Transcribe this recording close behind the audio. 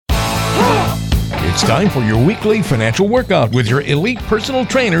It's time for your weekly financial workout with your elite personal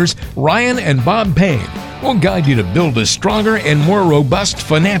trainers, Ryan and Bob Payne. We'll guide you to build a stronger and more robust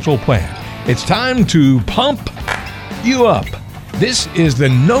financial plan. It's time to pump you up. This is the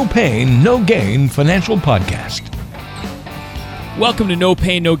No Pain, No Gain Financial Podcast. Welcome to No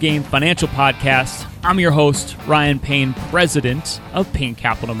Pain, No Gain Financial Podcast. I'm your host, Ryan Payne, president of Payne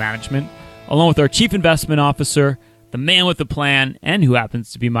Capital Management, along with our chief investment officer, the man with the plan, and who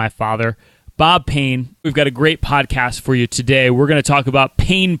happens to be my father, Bob Payne. We've got a great podcast for you today. We're going to talk about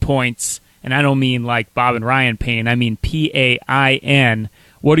pain points, and I don't mean like Bob and Ryan Payne. I mean P-A-I-N.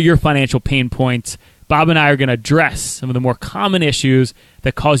 What are your financial pain points? Bob and I are going to address some of the more common issues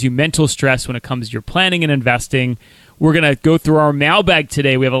that cause you mental stress when it comes to your planning and investing. We're going to go through our mailbag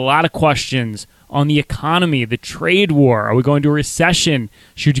today. We have a lot of questions on the economy, the trade war. Are we going to a recession?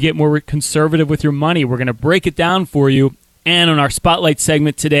 Should you get more conservative with your money? We're going to break it down for you. And on our Spotlight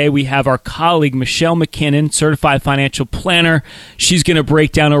segment today, we have our colleague, Michelle McKinnon, certified financial planner. She's going to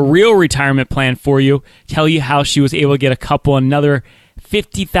break down a real retirement plan for you, tell you how she was able to get another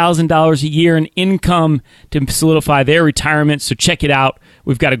 $50,000 a year in income to solidify their retirement. So check it out.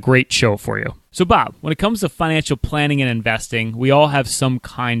 We've got a great show for you. So Bob, when it comes to financial planning and investing, we all have some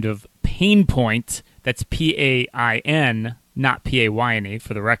kind of pain point. That's P-A-I-N, not P-A-Y-N-E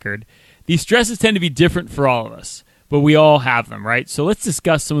for the record. These stresses tend to be different for all of us, but we all have them, right? So let's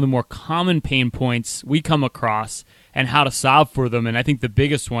discuss some of the more common pain points we come across and how to solve for them. And I think the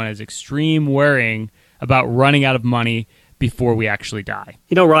biggest one is extreme worrying about running out of money before we actually die.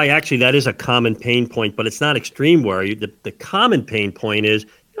 You know, Ryan, actually, that is a common pain point, but it's not extreme worry. The common pain point is,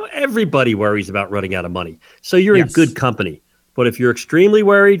 everybody worries about running out of money. So you're in good company. But if you're extremely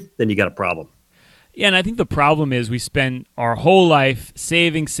worried, then you got a problem. Yeah, and I think the problem is we spend our whole life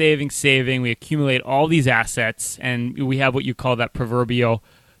saving. We accumulate all these assets, and we have what you call that proverbial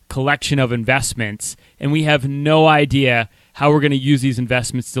collection of investments, and we have no idea how we're going to use these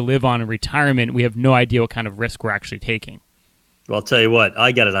investments to live on in retirement. We have no idea what kind of risk we're actually taking. Well, I'll tell you what,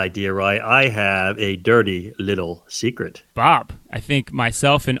 I got an idea, right? I have a dirty little secret. Bob, I think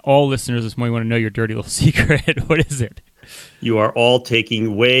myself and all listeners this morning want to know your dirty little secret. What is it? You are all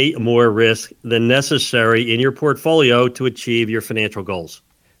taking way more risk than necessary in your portfolio to achieve your financial goals.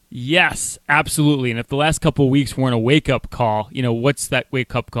 Yes, absolutely. And if the last couple of weeks weren't a wake-up call, what's that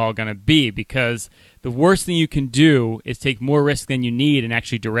wake-up call going to be? Because the worst thing you can do is take more risk than you need and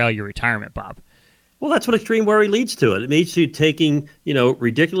actually derail your retirement, Bob. Well, that's what extreme worry leads to. It leads to taking,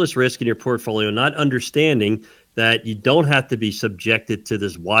 ridiculous risk in your portfolio, not understanding that you don't have to be subjected to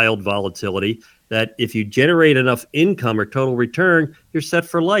this wild volatility, that if you generate enough income or total return, you're set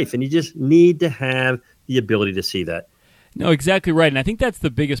for life. And you just need to have the ability to see that. No, exactly right. And I think that's the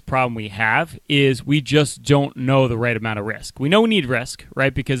biggest problem we have is we just don't know the right amount of risk. We know we need risk,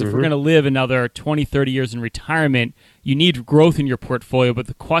 right? Because if we're going to live another 20, 30 years in retirement, you need growth in your portfolio. But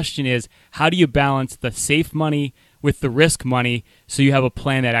the question is, how do you balance the safe money with the risk money so you have a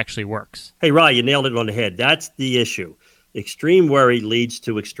plan that actually works? Hey, Ryan, you nailed it on the head. That's the issue. Extreme worry leads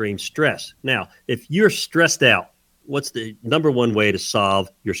to extreme stress. Now, if you're stressed out, what's the number one way to solve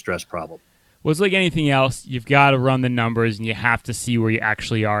your stress problem? Well, it's like anything else. You've got to run the numbers and you have to see where you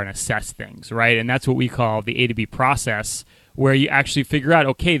actually are and assess things, right? And that's what we call the A to B process, where you actually figure out,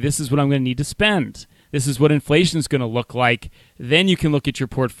 okay, this is what I'm going to need to spend. This is what inflation is going to look like. Then you can look at your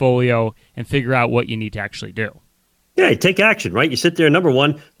portfolio and figure out what you need to actually do. Yeah, take action, right? You sit there, number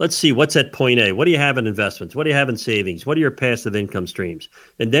one, let's see what's at point A. What do you have in investments? What do you have in savings? What are your passive income streams?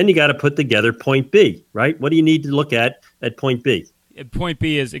 And then you got to put together point B, right? What do you need to look at point B? Point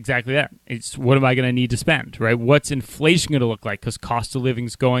B is exactly that. It's what am I going to need to spend, right? What's inflation going to look like? Because cost of living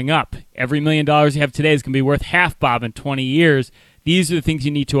is going up. Every $1 million you have today is going to be worth half, Bob, in 20 years. These are the things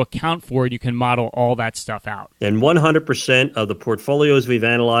you need to account for, and you can model all that stuff out. And 100% of the portfolios we've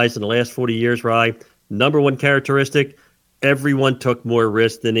analyzed in the last 40 years, Rye, number one characteristic, everyone took more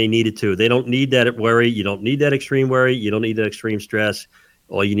risk than they needed to. They don't need that worry. You don't need that extreme worry. You don't need that extreme stress.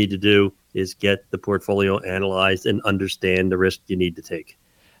 All you need to do is get the portfolio analyzed and understand the risk you need to take.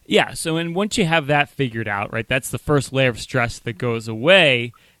 Yeah, so and once you have that figured out, right, that's the first layer of stress that goes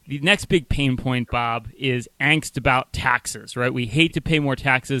away. The next big pain point, Bob, is angst about taxes, right? We hate to pay more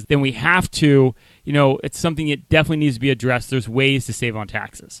taxes than we have to. It's something that definitely needs to be addressed. There's ways to save on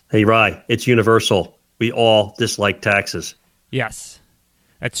taxes. Hey, Rye, it's universal. We all dislike taxes. Yes.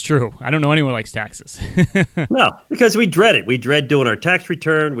 That's true. I don't know anyone who likes taxes. No, because we dread it. We dread doing our tax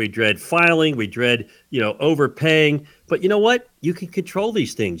return. We dread filing. We dread, overpaying. But you know what? You can control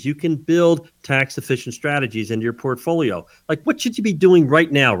these things. You can build tax-efficient strategies into your portfolio. Like, what should you be doing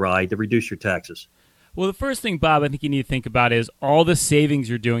right now, Rye, to reduce your taxes? Well, the first thing, Bob, I think you need to think about is all the savings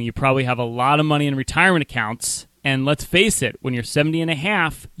you're doing. You probably have a lot of money in retirement accounts. And let's face it, when you're 70 and a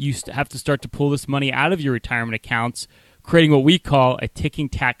half, you have to start to pull this money out of your retirement accounts, creating what we call a ticking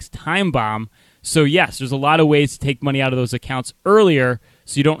tax time bomb. So yes, there's a lot of ways to take money out of those accounts earlier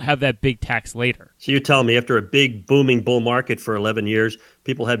so you don't have that big tax later. So you're telling me after a big booming bull market for 11 years,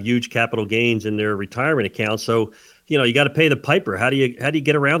 people have huge capital gains in their retirement accounts. So, you got to pay the piper. How do you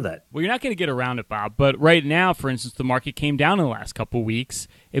get around that? Well, you're not going to get around it, Bob. But right now, for instance, the market came down in the last couple of weeks.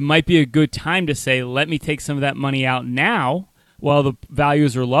 It might be a good time to say, let me take some of that money out now while the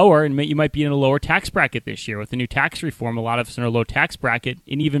values are lower, and you might be in a lower tax bracket this year. With the new tax reform, a lot of us are in a low tax bracket.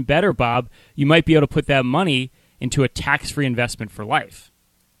 And even better, Bob, you might be able to put that money into a tax-free investment for life.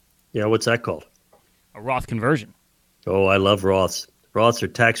 Yeah, what's that called? A Roth conversion. Oh, I love Roths. Roths are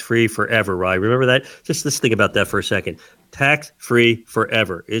tax-free forever, right? Remember that? Just let's think about that for a second. Tax-free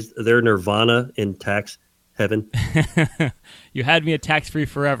forever. Is there nirvana in tax heaven? You had me at tax-free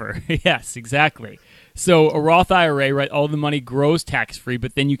forever. Yes, exactly. So a Roth IRA, right, all the money grows tax-free,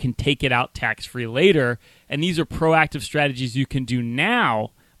 but then you can take it out tax-free later. And these are proactive strategies you can do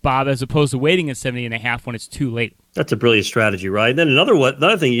now, Bob, as opposed to waiting at 70 and a half when it's too late. That's a brilliant strategy, right? Then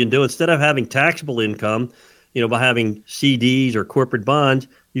another thing you can do, instead of having taxable income, by having CDs or corporate bonds,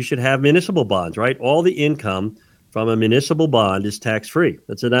 you should have municipal bonds, right? All the income from a municipal bond is tax-free.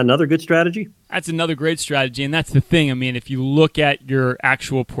 That's another good strategy? That's another great strategy, and that's the thing. I mean, if you look at your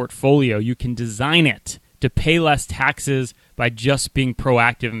actual portfolio, you can design it to pay less taxes by just being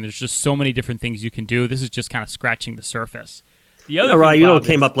proactive, and there's just so many different things you can do. This is just kind of scratching the surface. The other thing, Bob, what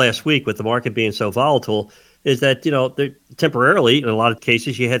came up last week with the market being so volatile is that, temporarily, in a lot of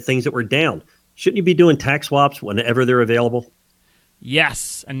cases, you had things that were down. Shouldn't you be doing tax swaps whenever they're available?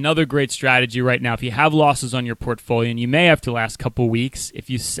 Yes, another great strategy right now. If you have losses on your portfolio, and you may have to the last couple of weeks, if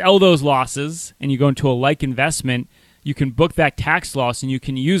you sell those losses and you go into a like investment, you can book that tax loss and you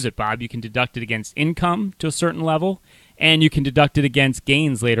can use it, Bob. You can deduct it against income to a certain level, and you can deduct it against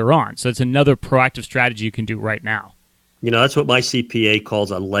gains later on. So it's another proactive strategy you can do right now. That's what my CPA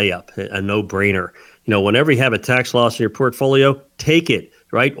calls a layup, a no-brainer. Whenever you have a tax loss in your portfolio, take it,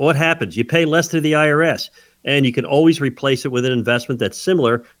 right? What happens? You pay less to the IRS, and you can always replace it with an investment that's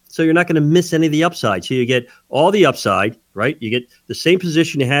similar, so you're not going to miss any of the upside. So you get all the upside, right? You get the same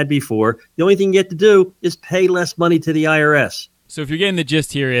position you had before. The only thing you get to do is pay less money to the IRS. So if you're getting the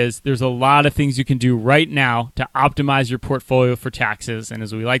gist here is there's a lot of things you can do right now to optimize your portfolio for taxes. And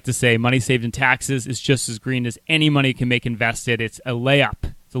as we like to say, money saved in taxes is just as green as any money you can make invested. It's a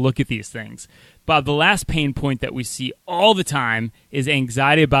layup to look at these things. Bob, the last pain point that we see all the time is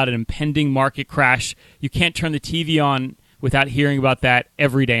anxiety about an impending market crash. You can't turn the TV on without hearing about that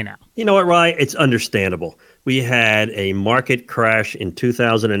every day now. You know what, Rye? It's understandable. We had a market crash in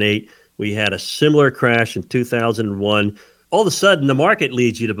 2008. We had a similar crash in 2001. All of a sudden, the market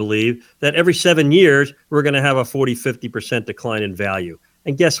leads you to believe that every 7 years, we're going to have a 40, 50% decline in value.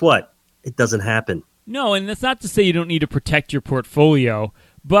 And guess what? It doesn't happen. No, and that's not to say you don't need to protect your portfolio,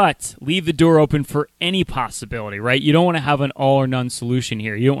 but leave the door open for any possibility, right? You don't want to have an all or none solution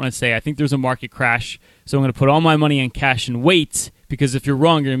here. You don't want to say, I think there's a market crash, so I'm going to put all my money in cash and wait, because if you're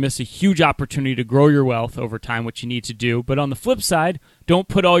wrong, you're going to miss a huge opportunity to grow your wealth over time, which you need to do. But on the flip side, don't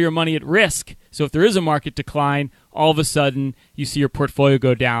put all your money at risk. So if there is a market decline, all of a sudden you see your portfolio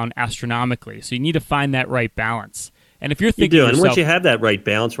go down astronomically. So you need to find that right balance. And if you're thinking you do, and once you have that right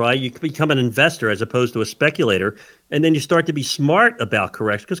balance, right, you can become an investor as opposed to a speculator, and then you start to be smart about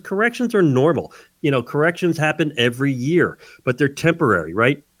corrections, because corrections are normal. Corrections happen every year, but they're temporary,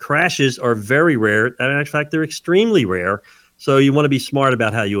 right? Crashes are very rare. And in fact, they're extremely rare. So you want to be smart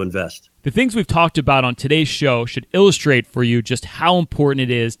about how you invest. The things we've talked about on today's show should illustrate for you just how important it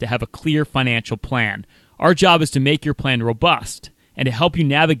is to have a clear financial plan. Our job is to make your plan robust and to help you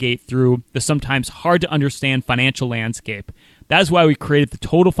navigate through the sometimes hard-to-understand financial landscape. That is why we created the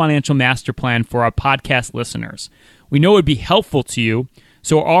Total Financial Master Plan for our podcast listeners. We know it would be helpful to you,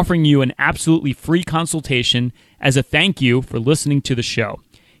 so we're offering you an absolutely free consultation as a thank you for listening to the show.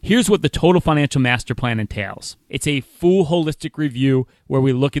 Here's what the Total Financial Master Plan entails. It's a full holistic review where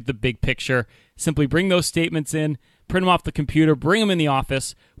we look at the big picture. Simply bring those statements in, print them off the computer, bring them in the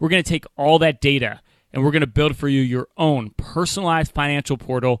office. We're going to take all that data and we're going to build for you your own personalized financial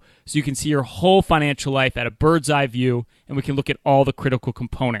portal so you can see your whole financial life at a bird's eye view, and we can look at all the critical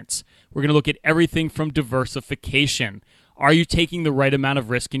components. We're going to look at everything from diversification. Are you taking the right amount of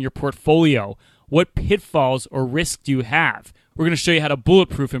risk in your portfolio? What pitfalls or risks do you have? We're going to show you how to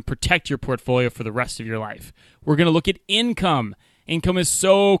bulletproof and protect your portfolio for the rest of your life. We're going to look at income. Income is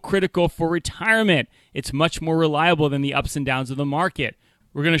so critical for retirement. It's much more reliable than the ups and downs of the market.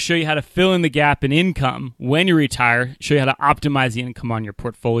 We're going to show you how to fill in the gap in income when you retire, show you how to optimize the income on your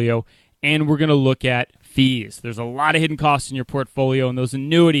portfolio, and we're going to look at fees. There's a lot of hidden costs in your portfolio, and those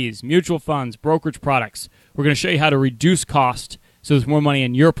annuities, mutual funds, brokerage products. We're going to show you how to reduce cost so there's more money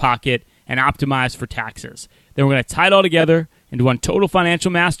in your pocket and optimize for taxes. Then we're going to tie it all together into one total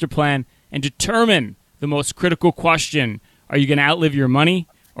financial master plan and determine the most critical question. Are you going to outlive your money?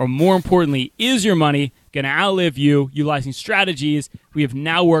 Or more importantly, is your money going to outlive you, utilizing strategies we have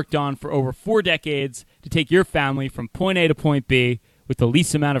now worked on for over 4 decades to take your family from point A to point B with the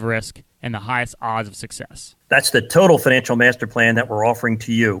least amount of risk and the highest odds of success? That's the total financial master plan that we're offering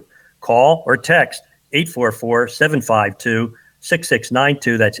to you. Call or text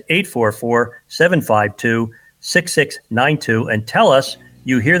 844-752-6692. That's 844-752-6692. And tell us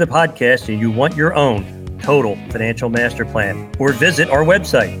you hear the podcast and you want your own total financial master plan. Or visit our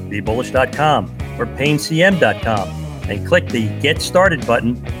website, BeBullish.com or PayneCM.com, and click the Get Started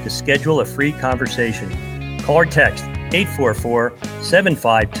button to schedule a free conversation. Call or text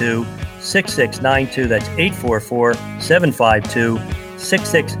 844-752-6692. That's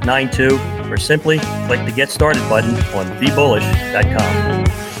 844-752-6692. Or simply click the Get Started button on BeBullish.com.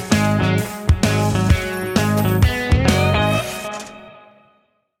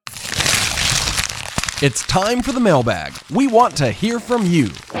 It's time for the mailbag. We want to hear from you.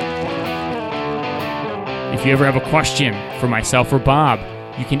 If you ever have a question for myself or Bob,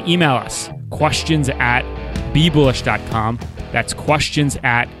 you can email us, questions@bebullish.com. That's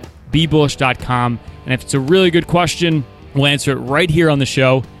questions@bebullish.com. And if it's a really good question, we'll answer it right here on the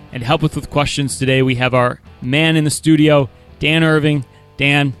show. And to help us with questions today, we have our man in the studio, Dan Irving.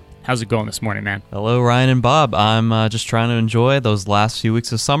 Dan, how's it going this morning, man? Hello, Ryan and Bob. I'm just trying to enjoy those last few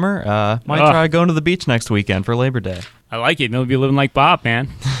weeks of summer. Might try going to the beach next weekend for Labor Day. I like it. Maybe be living like Bob, man.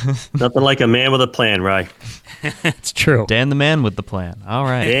 Nothing like a man with a plan, right? It's true. Dan the man with the plan. All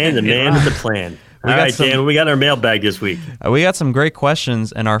right. Dan the man with the plan. All right, Dan, we got our mailbag this week. We got some great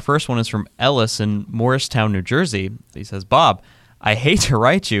questions, and our first one is from Ellis in Morristown, New Jersey. He says, Bob, I hate to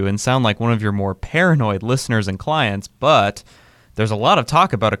write you and sound like one of your more paranoid listeners and clients, but there's a lot of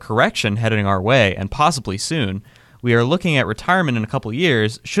talk about a correction heading our way, and possibly soon. We are looking at retirement in a couple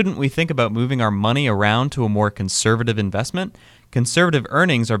years. Shouldn't we think about moving our money around to a more conservative investment? Conservative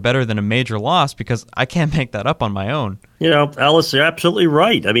earnings are better than a major loss because I can't make that up on my own. You know, Alice, you're absolutely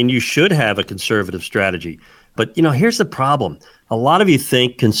right. I mean, you should have a conservative strategy. But, you know, here's the problem. A lot of you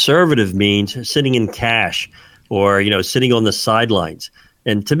think conservative means sitting in cash or, you know, sitting on the sidelines.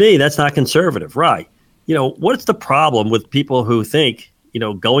 And to me, that's not conservative, right? You know, what's the problem with people who think, you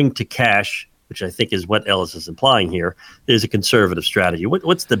know, going to cash, which I think is what Ellis is implying here, is a conservative strategy?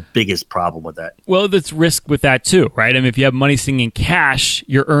 What's the biggest problem with that? Well, there's risk with that too, right? I mean, if you have money sitting in cash,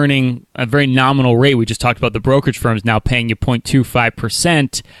 you're earning a very nominal rate. We just talked about the brokerage firms now paying you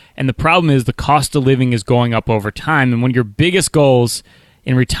 0.25%. And the problem is the cost of living is going up over time. And one of your biggest goals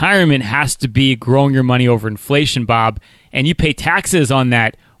in retirement has to be growing your money over inflation, Bob. And you pay taxes on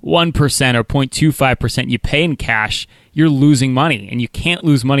that 1% or 0.25% you pay in cash, you're losing money. And you can't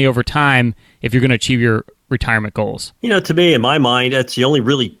lose money over time if you're going to achieve your retirement goals. You know, to me, in my mind, that's the only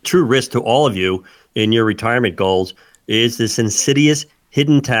really true risk to all of you in your retirement goals is this insidious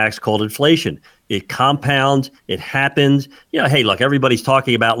hidden tax called inflation. It compounds, it happens. You know, hey, look, everybody's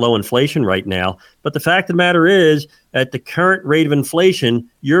talking about low inflation right now. But the fact of the matter is, at the current rate of inflation,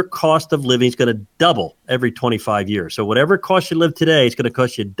 your cost of living is going to double every 25 years. So whatever it costs you to live today, it's going to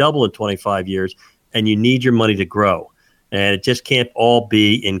cost you double in 25 years, and you need your money to grow. And it just can't all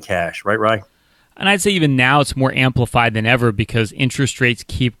be in cash. Right, Rye? And I'd say even now it's more amplified than ever because interest rates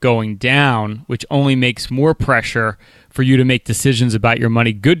keep going down, which only makes more pressure for you to make decisions about your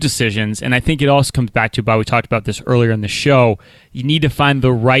money, good decisions. And I think it also comes back to, Bob, we talked about this earlier in the show, you need to find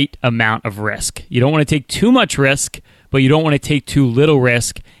the right amount of risk. You don't want to take too much risk, but you don't want to take too little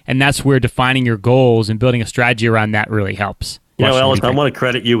risk. And that's where defining your goals and building a strategy around that really helps. You know, Ellis, I want to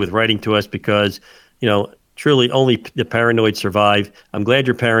credit you with writing to us because, you know, truly only the paranoid survive. I'm glad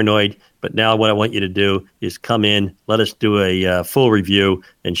you're paranoid, but now what I want you to do is come in, let us do a full review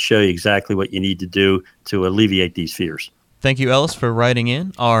and show you exactly what you need to do to alleviate these fears. Thank you, Ellis, for writing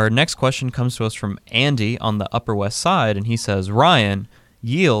in. Our next question comes to us from Andy on the Upper West Side, and he says, Ryan,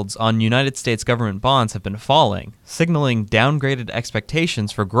 yields on United States government bonds have been falling, signaling downgraded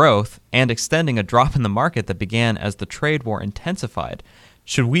expectations for growth and extending a drop in the market that began as the trade war intensified.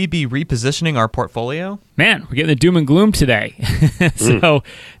 Should we be repositioning our portfolio? Man, we're getting the doom and gloom today. So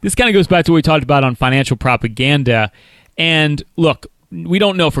this kind of goes back to what we talked about on financial propaganda. And look, we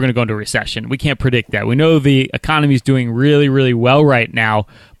don't know if we're going to go into a recession. We can't predict that. We know the economy is doing really, really well right now.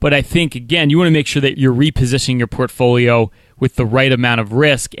 But I think, again, you want to make sure that you're repositioning your portfolio with the right amount of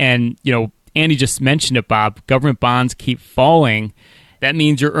risk. And, Andy just mentioned it, Bob. Government bonds keep falling. That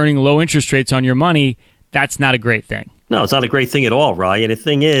means you're earning low interest rates on your money. That's not a great thing. No, it's not a great thing at all, Ryan. The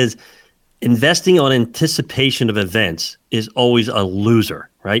thing is, investing on anticipation of events is always a loser,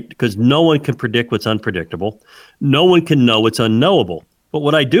 right? Because no one can predict what's unpredictable. No one can know what's unknowable. But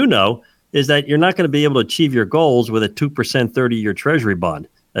what I do know is that you're not going to be able to achieve your goals with a 2% 30-year Treasury bond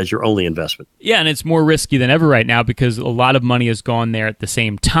as your only investment. Yeah, and it's more risky than ever right now because a lot of money has gone there at the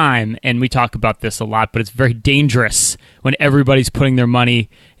same time. And we talk about this a lot, but it's very dangerous when everybody's putting their money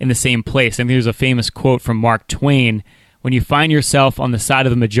in the same place. I mean, there's a famous quote from Mark Twain: when you find yourself on the side of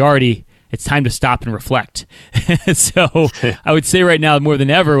the majority, it's time to stop and reflect. So I would say right now, more than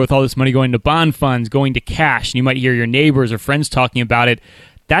ever, with all this money going to bond funds, going to cash, and you might hear your neighbors or friends talking about it,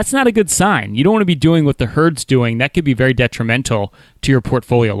 that's not a good sign. You don't want to be doing what the herd's doing. That could be very detrimental to your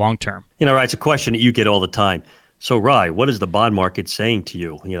portfolio long term. Ryan, it's a question that you get all the time. So, Ryan, what is the bond market saying to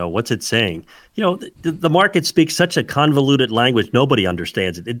you? What's it saying? The market speaks such a convoluted language, nobody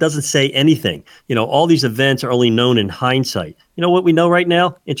understands it. It doesn't say anything. All these events are only known in hindsight. What we know right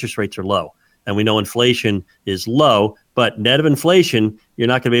now? Interest rates are low. And we know inflation is low, but net of inflation, you're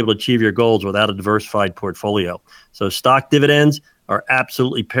not going to be able to achieve your goals without a diversified portfolio. So stock dividends are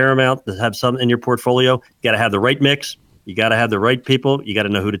absolutely paramount to have some in your portfolio. You got to have the right mix. You got to have the right people. You got to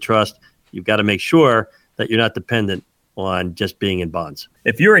know who to trust. You've got to make sure that you're not dependent on just being in bonds.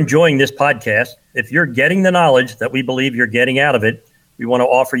 If you're enjoying this podcast, if you're getting the knowledge that we believe you're getting out of it, we want to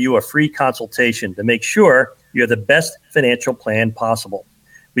offer you a free consultation to make sure you have the best financial plan possible.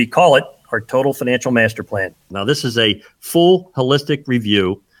 We call it our Total Financial Master Plan. Now, this is a full holistic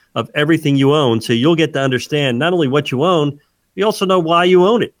review of everything you own, so you'll get to understand not only what you own, we also know why you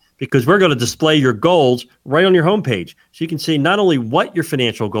own it, because we're going to display your goals right on your homepage. So you can see not only what your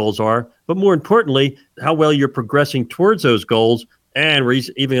financial goals are, but more importantly, how well you're progressing towards those goals. And we're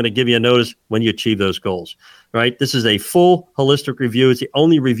even going to give you a notice when you achieve those goals, right? This is a full holistic review. It's the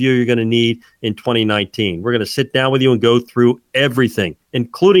only review you're going to need in 2019. We're going to sit down with you and go through everything,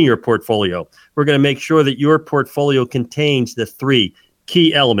 including your portfolio. We're going to make sure that your portfolio contains the 3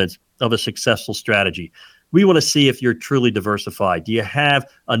 key elements of a successful strategy. We want to see if you're truly diversified. Do you have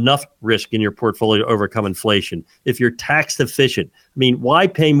enough risk in your portfolio to overcome inflation? If you're tax efficient, why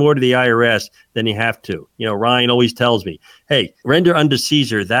pay more to the IRS than you have to? Ryan always tells me, hey, render unto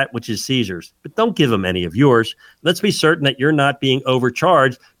Caesar that which is Caesar's, but don't give him any of yours. Let's be certain that you're not being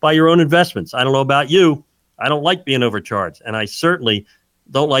overcharged by your own investments. I don't know about you. I don't like being overcharged, and I certainly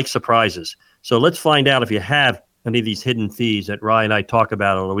don't like surprises. So let's find out if you have any of these hidden fees that Ryan and I talk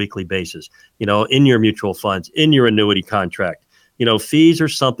about on a weekly basis, in your mutual funds, in your annuity contract. Fees are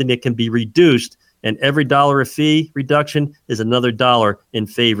something that can be reduced, and every dollar of fee reduction is another dollar in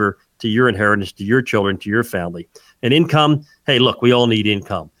favor to your inheritance, to your children, to your family. And income, hey, look, we all need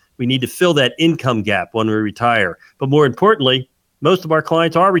income. We need to fill that income gap when we retire. But more importantly, most of our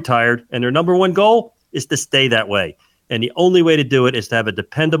clients are retired, and their number one goal is to stay that way. And the only way to do it is to have a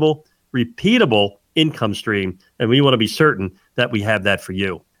dependable, repeatable income stream, and we want to be certain that we have that for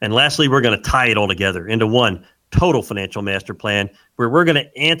you. And lastly, we're going to tie it all together into one total financial master plan where we're going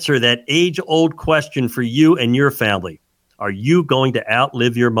to answer that age-old question for you and your family. Are you going to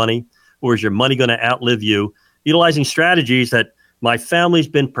outlive your money, or is your money going to outlive you? Utilizing strategies that my family's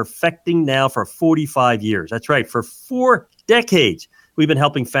been perfecting now for 45 years. That's right, for 4 decades. We've been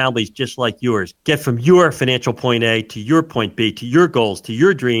helping families just like yours get from your financial point A to your point B, to your goals, to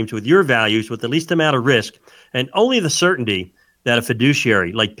your dreams, with your values, with the least amount of risk, and only the certainty that a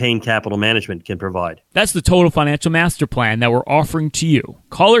fiduciary like Payne Capital Management can provide. That's the Total Financial Master Plan that we're offering to you.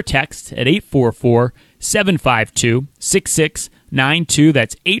 Call or text at 844-752-6692.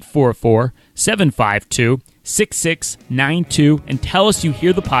 That's 844-752-6692. And tell us you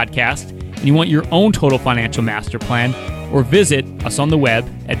hear the podcast and you want your own Total Financial Master Plan, or visit us on the web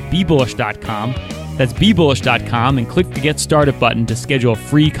at BeBullish.com. That's BeBullish.com, and click the Get Started button to schedule a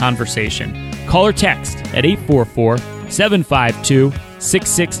free conversation. Call or text at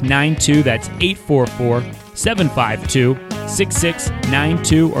 844-752-6692. That's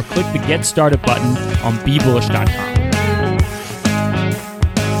 844-752-6692, or click the Get Started button on BeBullish.com.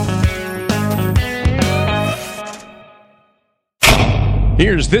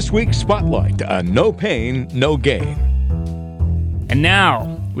 Here's this week's Spotlight on No Pain, No Gain. And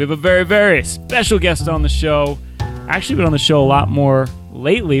now, we have a very, very special guest on the show. Actually been on the show a lot more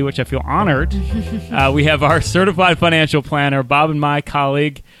lately, which I feel honored. We have our certified financial planner, Bob and my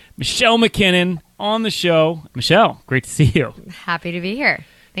colleague, Michelle McKinnon, on the show. Michelle, great to see you. Happy to be here.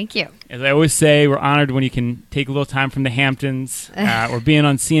 Thank you. As I always say, we're honored when you can take a little time from the Hamptons or being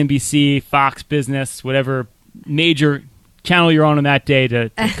on CNBC, Fox Business, whatever major channel you're on that day to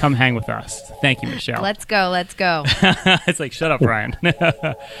come hang with us. Thank you, Michelle. Let's go. It's like, shut up, Ryan.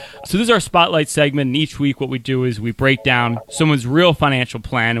 So this is our spotlight segment, and each week what we do is we break down someone's real financial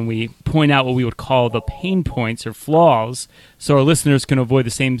plan, and we point out what we would call the pain points or flaws so our listeners can avoid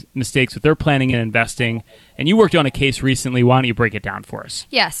the same mistakes with their planning and investing. And you worked on a case recently. Why don't you break it down for us?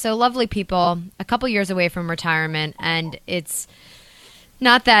 Yeah, so lovely people, a couple years away from retirement, and it's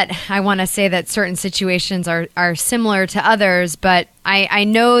not that I want to say that certain situations are similar to others, but I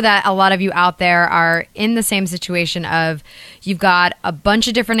know that a lot of you out there are in the same situation of you've got a bunch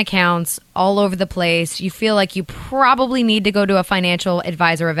of different accounts all over the place. You feel like you probably need to go to a financial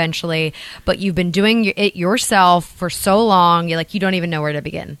advisor eventually, but you've been doing it yourself for so long, you don't even know where to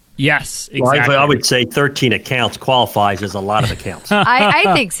begin. Yes, exactly. Well, I would say 13 accounts qualifies as a lot of accounts.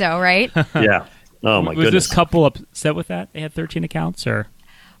 I think so, right? Yeah. Oh, my goodness. Was this couple upset with that? They had 13 accounts, or?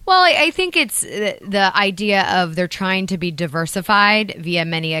 Well, I think it's the idea of they're trying to be diversified via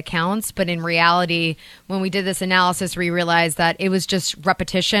many accounts. But in reality, when we did this analysis, we realized that it was just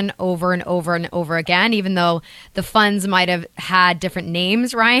repetition over and over and over again. Even though the funds might have had different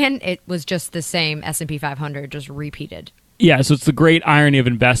names, Ryan, it was just the same S&P 500, just repeated. Yeah, so it's the great irony of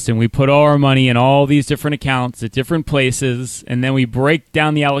investing. We put all our money in all these different accounts at different places, and then we break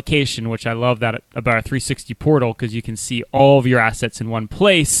down the allocation, which I love that about our 360 portal because you can see all of your assets in one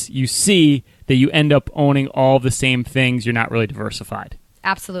place. You see that you end up owning all the same things. You're not really diversified.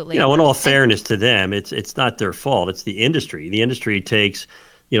 Absolutely. In all fairness to them, it's not their fault. It's the industry. The industry takes,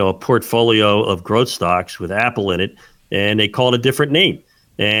 a portfolio of growth stocks with Apple in it, and they call it a different name.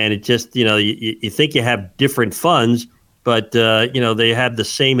 And it just, you think you have different funds, but, they have the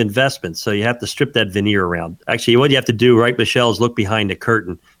same investments. So you have to strip that veneer around. Actually, what you have to do, right, Michelle, is look behind the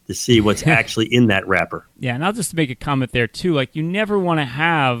curtain to see what's actually in that wrapper. Yeah, and I'll just make a comment there, too. You never want to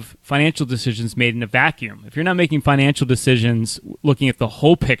have financial decisions made in a vacuum. If you're not making financial decisions looking at the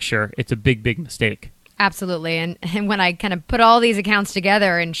whole picture, it's a big, big mistake. Absolutely. And when I kind of put all these accounts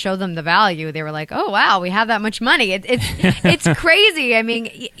together and show them the value, they were like, oh, wow, we have that much money. It's crazy. I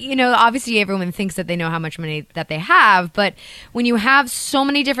mean, obviously everyone thinks that they know how much money that they have. But when you have so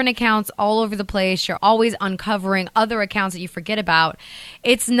many different accounts all over the place, you're always uncovering other accounts that you forget about.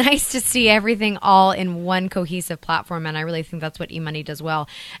 It's nice to see everything all in one cohesive platform. And I really think that's what eMoney does well.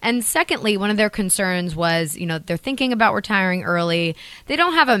 And secondly, one of their concerns was, they're thinking about retiring early. They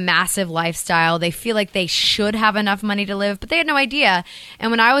don't have a massive lifestyle. They feel like they should have enough money to live, but they had no idea.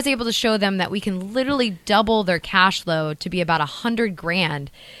 And when I was able to show them that we can literally double their cash flow to be about $100,000,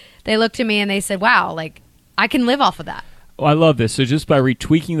 they looked at me and they said, wow, I can live off of that. Oh, I love this. So just by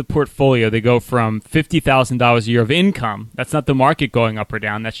retweaking the portfolio, they go from $50,000 a year of income. That's not the market going up or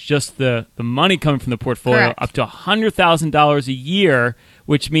down. That's just the money coming from the portfolio. Correct. Up to $100,000 a year,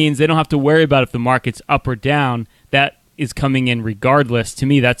 which means they don't have to worry about if the market's up or down. That is coming in regardless. To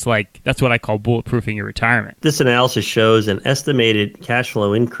me, that's what I call bulletproofing your retirement. This analysis shows an estimated cash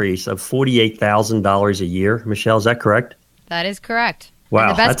flow increase of $48,000 a year. Michelle, is that correct? That is correct. Wow,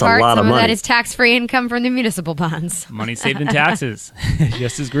 and the best that's part, a lot of money. Some of that is tax-free income from the municipal bonds. Money saved in taxes.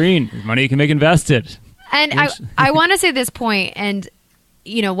 Just as green. Money you can make invested. And I want to say this point, and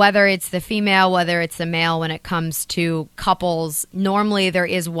whether it's the female, whether it's the male, when it comes to couples, normally there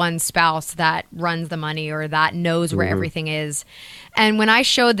is one spouse that runs the money or that knows where everything is. And when I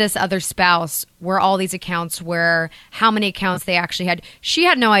showed this other spouse where all these accounts were, how many accounts they actually had, she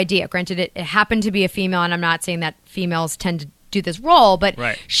had no idea. Granted, it happened to be a female, and I'm not saying that females tend to do this role, but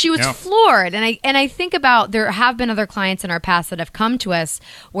right. She was floored. And I think about, there have been other clients in our past that have come to us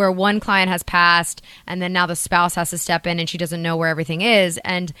where one client has passed and then now the spouse has to step in and she doesn't know where everything is.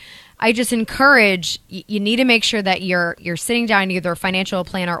 And I just encourage, you need to make sure that you're sitting down, either a financial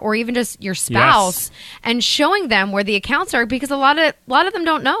planner or even just your spouse, and showing them where the accounts are, because a lot of them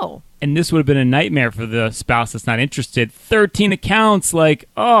don't know. And this would have been a nightmare for the spouse that's not interested. 13 accounts,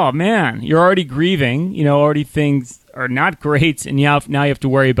 oh man, you're already grieving, already things are not great, and now you have to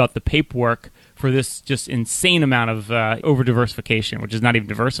worry about the paperwork for this just insane amount of over-diversification, which is not even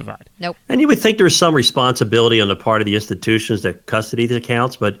diversified. Nope. And you would think there's some responsibility on the part of the institutions that custody the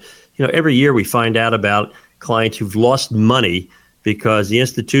accounts, but every year we find out about clients who've lost money because the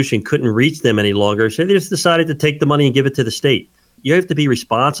institution couldn't reach them any longer, so they just decided to take the money and give it to the state. You have to be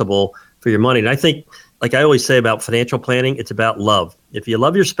responsible for your money. And I think, like I always say about financial planning, it's about love. If you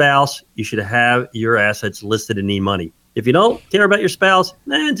love your spouse, you should have your assets listed in eMoney. If you don't care about your spouse,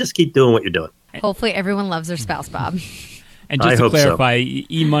 just keep doing what you're doing. Hopefully everyone loves their spouse, Bob. And just to clarify,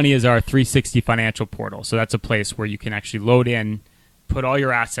 eMoney is our 360 financial portal. So that's a place where you can actually load in, put all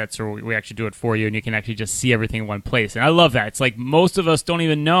your assets, or we actually do it for you, and you can actually just see everything in one place. And I love that. It's like most of us don't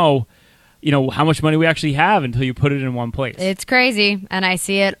even know how much money we actually have until you put it in one place. It's crazy, and I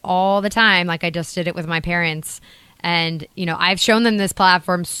see it all the time. Like, I just did it with my parents. And, I've shown them this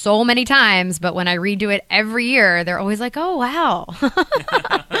platform so many times, but when I redo it every year, they're always like, oh, wow.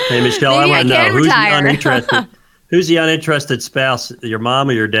 Hey, Michelle, I Maybe want to know, can retire. who's the uninterested spouse, your mom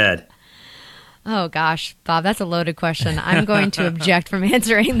or your dad? Oh, gosh, Bob, that's a loaded question. I'm going to object from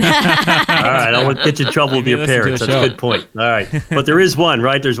answering that. All right, I won't get you in trouble with your parents. That's a good point. All right. But there is one,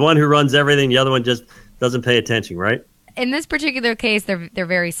 right? There's one who runs everything. The other one just doesn't pay attention, right? In this particular case, they're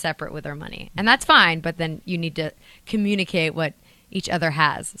very separate with their money. And that's fine, but then you need to communicate what each other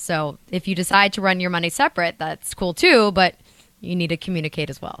has. So if you decide to run your money separate, that's cool too, but you need to communicate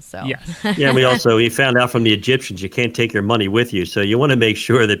as well. So yes. Yeah, we found out from the Egyptians you can't take your money with you. So you want to make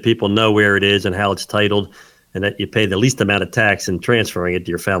sure that people know where it is and how it's titled, and that you pay the least amount of tax in transferring it to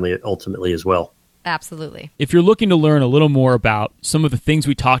your family ultimately as well. Absolutely. If you're looking to learn a little more about some of the things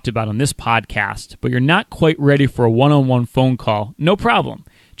we talked about on this podcast, but you're not quite ready for a one-on-one phone call, no problem.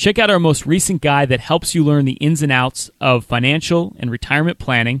 Check out our most recent guide that helps you learn the ins and outs of financial and retirement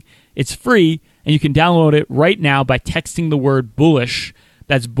planning. It's free, and you can download it right now by texting the word bullish.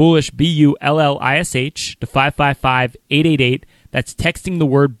 That's bullish, BULLISH, to 555-888. That's texting the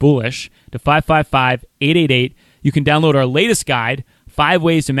word bullish to 555-888. You can download our latest guide, 5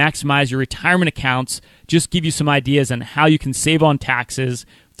 Ways to Maximize Your Retirement Accounts. Just give you some ideas on how you can save on taxes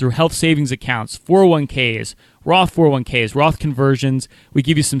through health savings accounts, 401ks, Roth 401ks, Roth conversions. We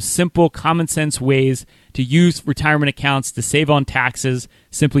give you some simple, common sense ways to use retirement accounts to save on taxes.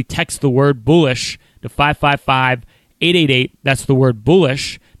 Simply text the word bullish to 555-888. That's the word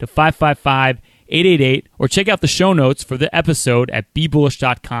bullish to 555-888. Or check out the show notes for the episode at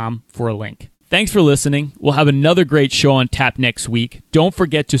bebullish.com for a link. Thanks for listening. We'll have another great show on tap next week. Don't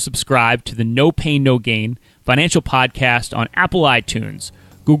forget to subscribe to the No Pain, No Gain financial podcast on Apple iTunes,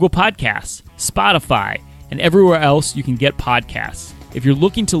 Google Podcasts, Spotify, and everywhere else you can get podcasts. If you're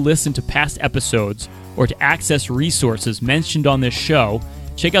looking to listen to past episodes or to access resources mentioned on this show,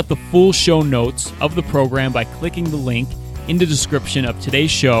 check out the full show notes of the program by clicking the link in the description of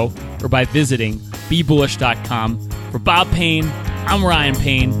today's show or by visiting bebullish.com. For Bob Payne, I'm Ryan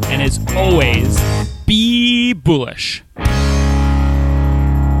Payne, and as always, be bullish.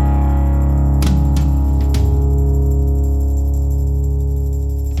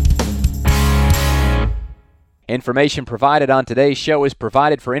 Information provided on today's show is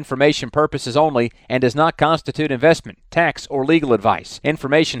provided for information purposes only and does not constitute investment, tax, or legal advice.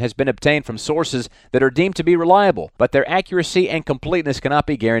 Information has been obtained from sources that are deemed to be reliable, but their accuracy and completeness cannot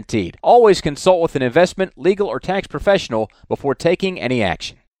be guaranteed. Always consult with an investment, legal, or tax professional before taking any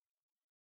action.